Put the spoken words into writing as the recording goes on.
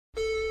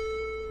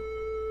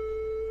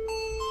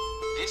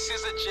This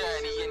is a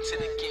journey into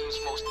the game's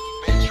most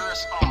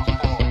adventurous art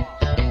form.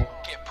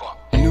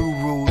 Hip-hop.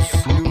 Knewrulz,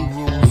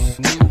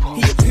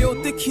 Knewrulz. He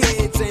appealed to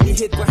kids and he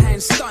hit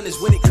behind stunners.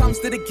 When it comes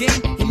to the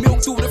game, he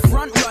milked all the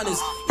front runners.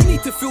 You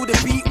need to feel the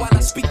beat while I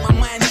speak my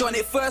mind on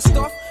it. First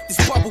off, this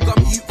bubblegum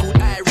youth called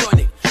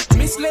ironic.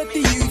 Misled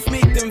the youth,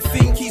 make them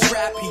think he's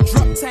rap. He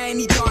dropped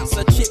tiny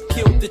dancer, Chip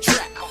killed the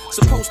track.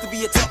 Supposed to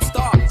be a top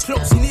star,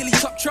 close, he nearly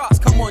top charts.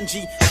 Come on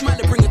G,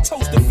 Smiler bring a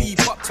toast to feed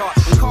Pop-Tart.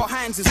 And Karl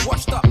Hinds is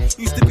washed up,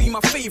 used to be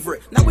my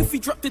favourite. Now if he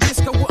dropped the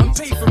disc I wouldn't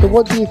pay for it. So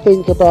what do you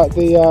think about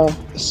the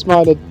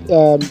Smiler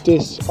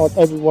diss on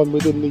everyone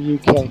within the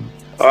UK?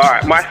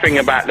 Alright, my thing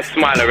about the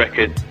Smiler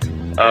record,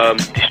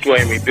 Destroy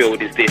and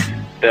Rebuild, is this: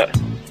 that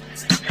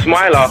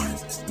Smiler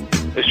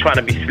was trying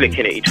to be slick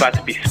in it, he tried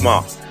to be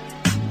smart.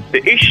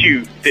 The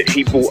issue that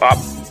he brought up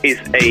is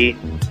a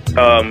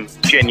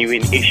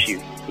genuine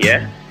issue,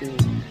 yeah?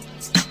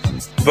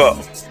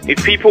 But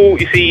if people,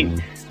 you see,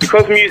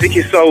 because music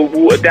is so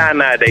watered down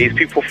nowadays,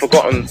 people have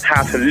forgotten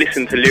how to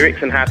listen to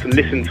lyrics and how to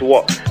listen to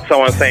what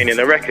someone's saying in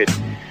a record.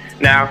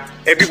 Now,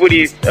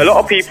 a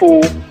lot of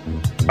people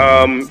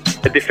are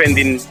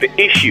defending the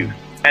issue,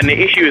 and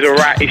the issue is a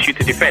right issue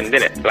to defend,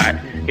 isn't it?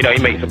 Like, you know,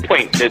 he makes a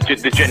point,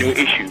 the general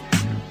issue.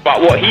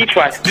 But what he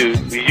tries to do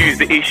is use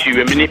the issue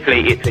and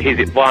manipulate it to his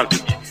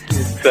advantage.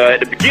 So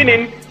at the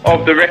beginning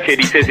of the record,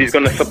 he says he's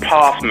going to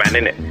surpass man,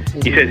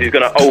 innit? He says he's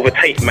going to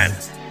overtake man,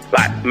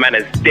 like man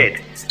is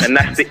dead. And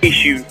that's the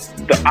issue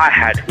that I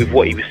had with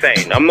what he was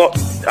saying. I'm not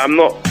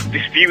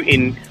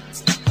disputing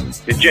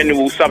the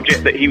general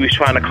subject that he was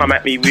trying to come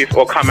at me with,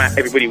 or come at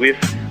everybody with,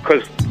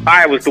 because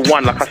I was the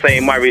one, like I say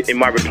in my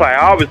reply,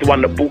 I was the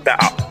one that brought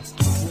that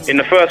up in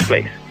the first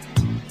place.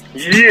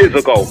 Years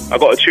ago, I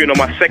got a tune on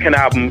my second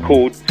album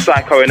called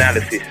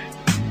Psychoanalysis.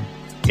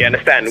 You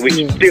understand? Which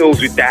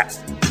deals with that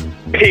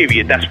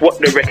period. That's what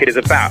the record is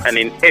about. And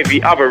in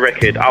every other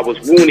record, I was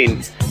warning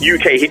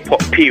UK hip-hop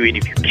period.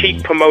 If you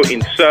keep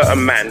promoting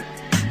certain man,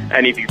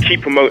 and if you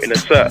keep promoting a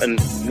certain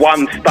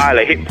one style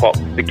of hip-hop,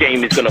 the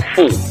game is going to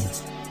fall.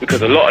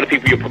 Because a lot of the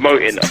people you're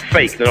promoting are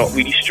fake. They're not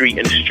really street,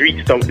 and the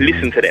streets don't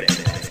listen to them.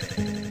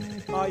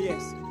 Ah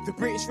yes, the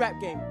British rap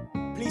game.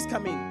 Please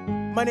come in.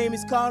 My name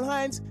is Karl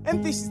Hinds,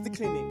 and this is the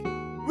clinic.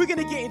 We're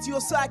gonna get into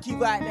your psyche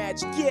right now,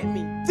 do you get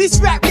me? This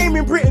rap game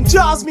in Britain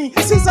jars me.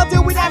 Since I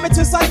deal with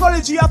amateur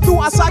psychology, I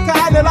thought I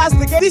psychoanalyzed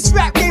the game. This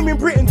rap game in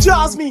Britain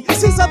jars me.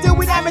 Since I deal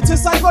with amateur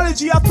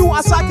psychology, I thought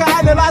I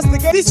psychoanalyzed the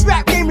game. This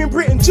rap game in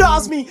Britain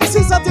jars me.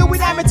 Since I deal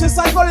with amateur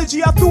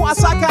psychology, I thought I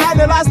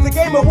psychoanalyzed the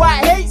game, and why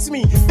it hates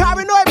me.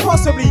 Paranoid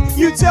possibly,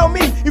 you tell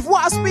me. If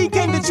what I speak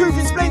ain't the truth,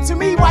 explain to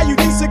me why you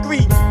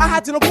disagree. I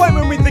had an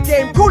appointment with the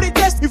game, call it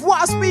test. If what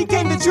I speak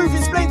ain't the truth,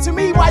 explain to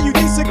me why you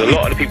disagree. A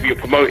lot of the people you're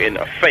promoting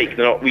are fake.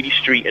 They're not really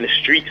street, and the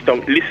streets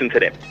don't listen to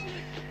them.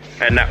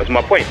 And that was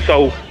my point.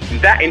 So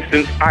in that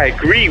instance, I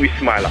agree with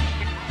Smiler.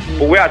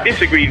 But where I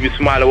disagreed with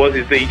Smiler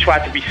is that he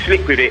tried to be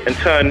slick with it and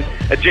turn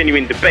a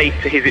genuine debate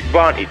to his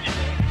advantage.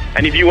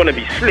 And if you want to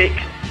be slick,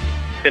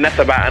 then that's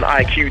about an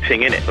IQ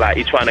thing, innit? Like,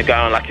 you're trying to go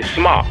on like you're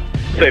smart.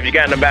 So if you're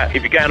going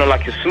on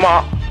like you're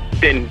smart,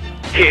 then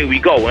here we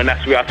go, and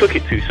that's where I took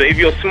it to. So if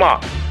you're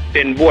smart,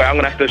 then boy, I'm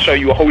gonna have to show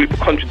you a whole heap of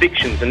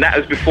contradictions. And that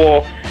was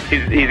before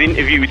his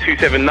interview with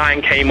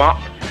 279 came up.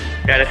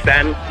 You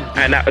understand?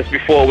 And that was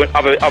before when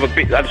other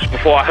bits. That was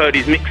before I heard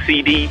his mix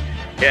CD. You know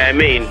what I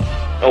mean?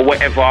 Or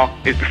whatever.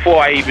 It's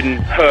before I even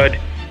heard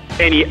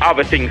any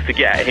other things to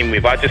get at him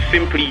with. I just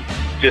simply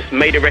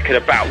made a record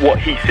about what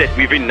he said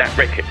within that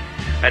record,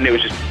 and there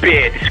was just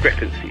bare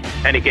discrepancies.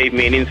 And it gave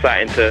me an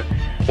insight into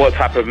what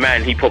type of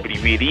man he probably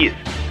really is.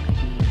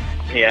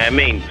 You know what I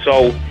mean?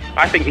 So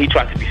I think he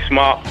tried to be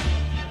smart.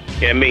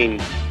 You know what I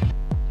mean?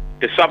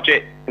 The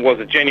subject was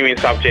a genuine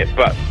subject,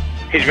 but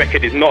his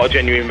record is not a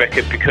genuine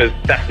record, because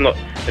that's not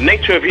the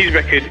nature of his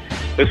record.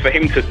 Was for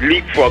him to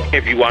leapfrog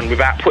everyone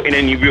without putting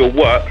any real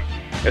work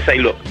and say,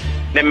 look,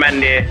 them man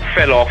there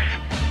fell off,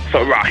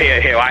 so right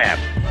here I am.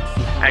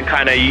 And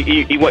kind of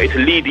he wanted to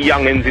lead the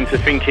young'uns into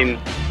thinking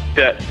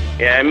that,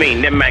 you know what I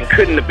mean, them man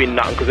couldn't have been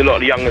nothing, because a lot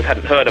of the young'uns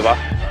hadn't heard of us.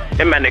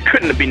 Them man, they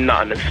couldn't have been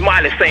nothing, and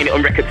Smiler's saying it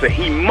on record, so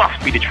he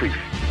must be the truth.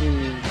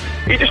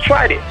 He just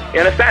tried it, you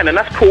understand? And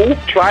that's cool,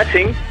 try a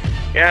thing.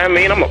 You know what I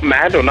mean? I'm not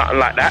mad or nothing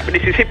like that, but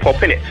this is hip-hop,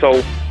 innit?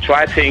 So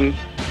try a thing,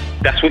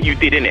 that's what you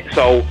did, innit?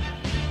 So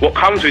what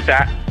comes with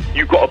that,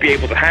 you've got to be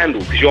able to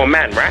handle, because you're a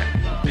man, right?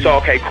 So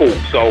okay, cool.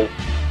 So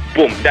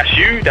boom, that's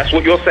you, that's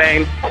what you're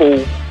saying,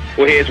 cool.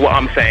 Well, here's what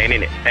I'm saying,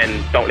 innit?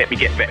 And don't let me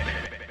get vexed.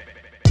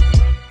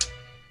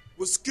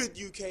 What's good,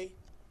 UK?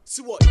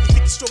 So what, you think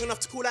you're strong enough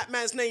to call that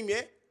man's name,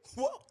 yeah?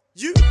 What?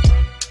 You?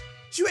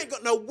 You ain't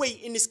got no weight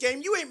in this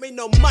game. You ain't made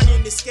no money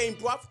in this game,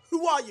 bruv.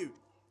 Who are you?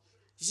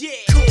 Yeah,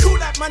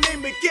 call that my name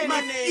again.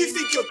 You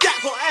think you're that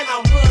hot, and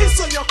I'll piss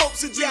on your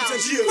hopes and dreams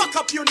and you fuck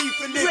up your need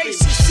for living.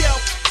 Brace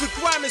yourself for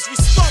Grimer's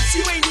response.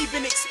 You ain't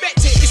even expect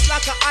it. It's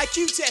like an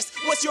IQ test.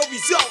 What's your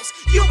results?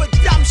 You're a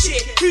dumb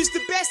shit. Who's the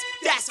best?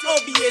 That's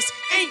obvious.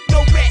 Ain't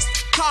no best.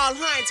 Karl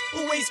Hinds,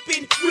 always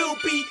been, will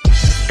be.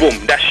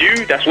 Boom, that's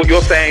you. That's what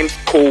you're saying.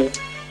 Cool.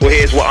 Well,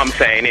 here's what I'm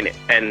saying, innit?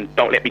 And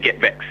don't let me get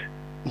vexed.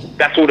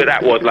 That's all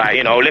that was. Like,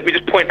 you know, let me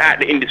just point out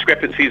the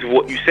indiscrepancies of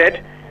what you said.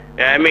 You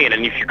know what I mean?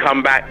 And if you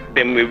come back,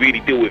 then we really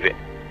deal with it.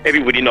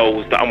 Everybody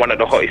knows that I'm one of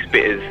the hottest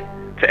spitters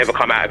to ever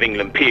come out of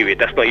England, period.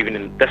 That's not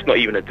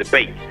even a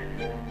debate. You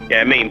know what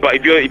I mean? But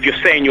if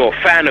you're saying you're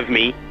a fan of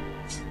me,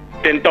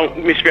 then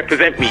don't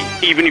misrepresent me.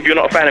 Even if you're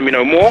not a fan of me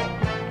no more,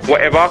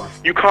 whatever,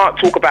 you can't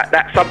talk about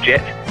that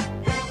subject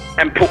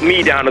and put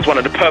me down as one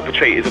of the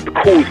perpetrators of the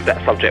cause of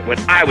that subject when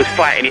I was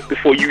fighting it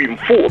before you even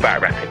thought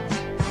about rapping.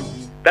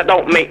 That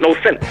don't make no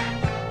sense.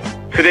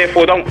 So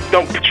therefore, don't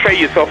portray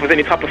yourself as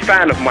any type of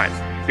fan of mine,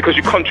 because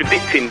you're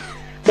contradicting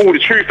all the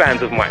true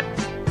fans of mine.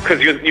 Because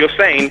you're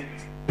saying,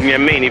 you know what I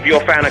mean, if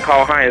you're a fan of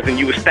Karl Hinds, then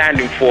you were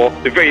standing for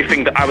the very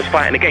thing that I was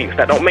fighting against.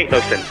 That don't make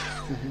no sense.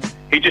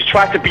 He just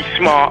tried to be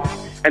smart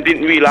and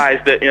didn't realise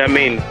that, you know what I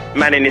mean,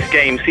 man in this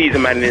game sees a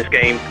man in this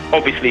game,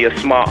 obviously are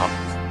smarter. You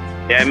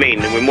know what I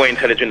mean? And we're more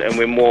intelligent and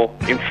we're more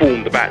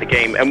informed about the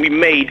game, and we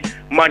made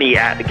money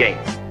out of the game.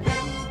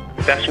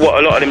 That's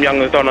what a lot of them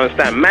youngers don't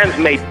understand. Man's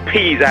made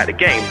peas out of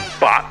the game,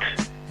 but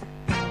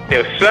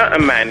there were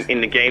certain men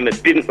in the game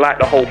that didn't like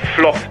the whole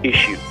floss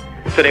issue.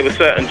 So there were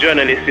certain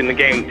journalists in the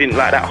game that didn't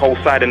like that whole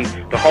side, and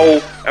the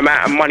whole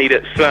amount of money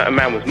that certain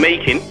man was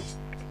making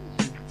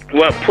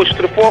weren't pushed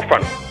to the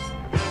forefront.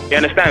 You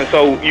understand?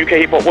 So UK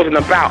hip-hop wasn't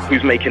about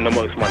who's making the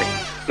most money.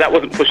 That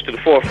wasn't pushed to the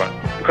forefront,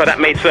 because that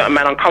made certain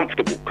men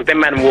uncomfortable, because them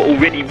men were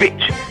already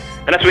rich.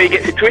 And that's where he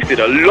gets it twisted.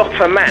 A lot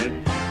of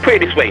men, put it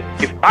this way,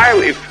 if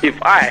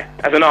I,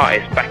 as an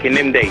artist back in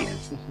them days,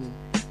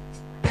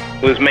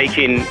 was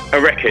making a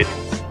record,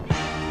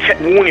 kept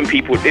warning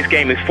people this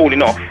game is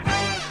falling off,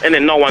 and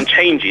then no one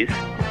changes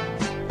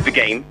the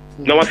game,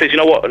 no one says, you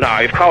know what, nah,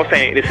 if Karl's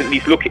saying it, let's at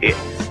least look at it.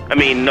 I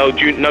mean, no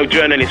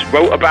journalist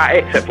wrote about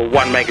it, except for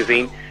one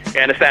magazine. You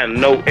understand?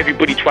 No,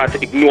 everybody tried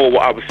to ignore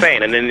what I was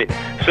saying, and then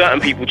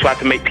certain people tried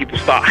to make people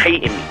start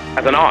hating me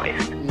as an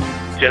artist. Do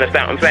you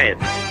understand what I'm saying?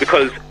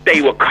 Because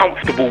they were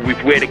comfortable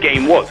with where the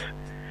game was.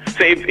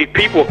 So if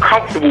people were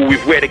comfortable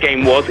with where the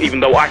game was, even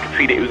though I could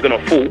see that it was going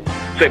to fall,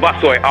 so if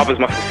I saw it, others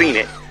must have seen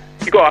it,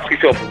 you got to ask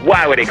yourself,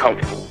 why were they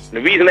comfortable? And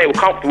the reason they were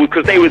comfortable was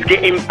because they was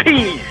getting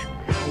peas.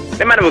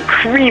 Them man were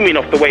creaming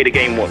off the way the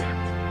game was.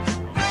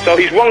 So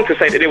he's wrong to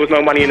say that there was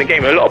no money in the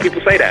game. And a lot of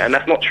people say that, and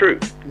that's not true.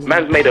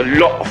 Man's made a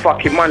lot of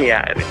fucking money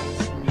out of it.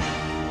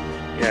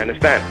 You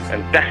understand?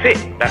 And that's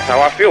it. That's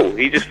how I feel.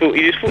 He thought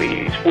he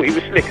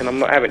was slick, and I'm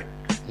not having it.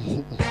 You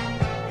know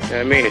what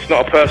I mean? It's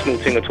not a personal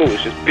thing at all.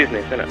 It's just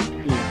business, isn't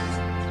it?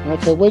 Yeah.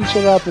 Okay, when's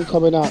your album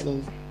coming out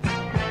then?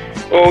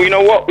 Well, you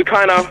know what?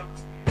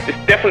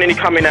 It's definitely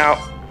coming out,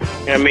 you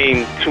know what I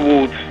mean,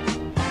 towards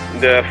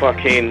the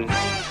fucking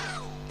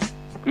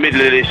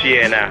middle of this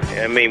year now. You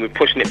know what I mean? We're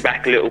pushing it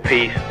back a little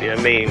piece, you know what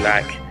I mean?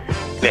 Like,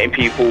 letting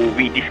people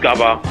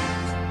rediscover,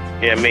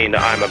 you know what I mean,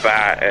 that I'm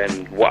about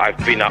and what I've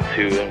been up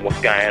to and what's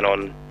going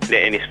on,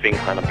 letting this thing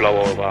kind of blow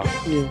over.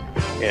 Yeah. You know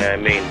what I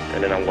mean?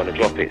 And then I'm going to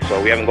drop it.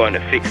 So we haven't got a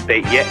fixed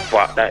date yet,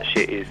 but that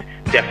shit is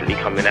definitely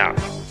coming out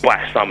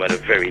by summer, the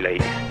very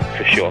latest,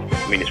 for sure.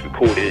 I mean, it's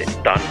recorded, it's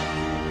done,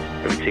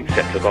 everything's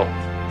set to go.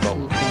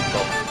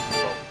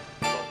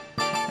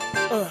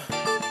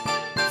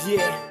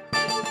 Yeah,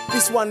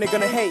 this one they're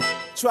gonna hate,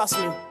 trust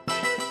me.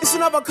 It's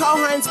another Karl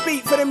Hinds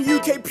beat for them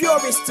UK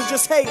purists to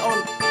just hate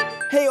on.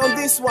 Hate on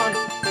this one,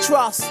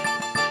 trust.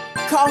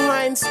 Karl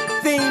Hinds,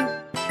 theme,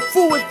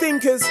 forward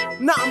thinkers,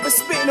 nothing but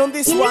spitting on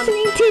this one.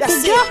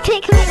 That's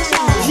it.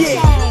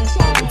 Yeah.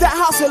 That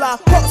hustler,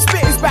 hot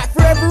spit is back,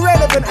 forever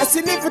relevant, as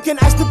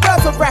significant as the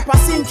birth of rap. I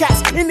seen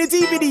cats in the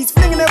DVDs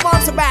flinging their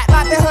arms about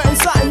like they're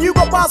hurting something. You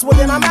got bars, well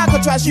then I'm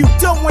Alcatraz. You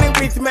don't want it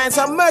with man,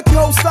 some murky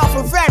whole stuff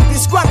and van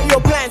disgruntle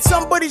your plans.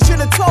 Somebody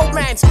should have told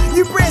mans.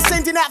 You bring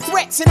sending out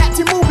threats and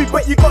acting movie,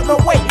 but you got no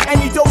weight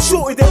and you don't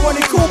short it. They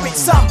wanted cool bit.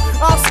 Some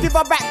ask if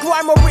I back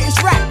grime or British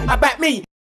rap. I back me.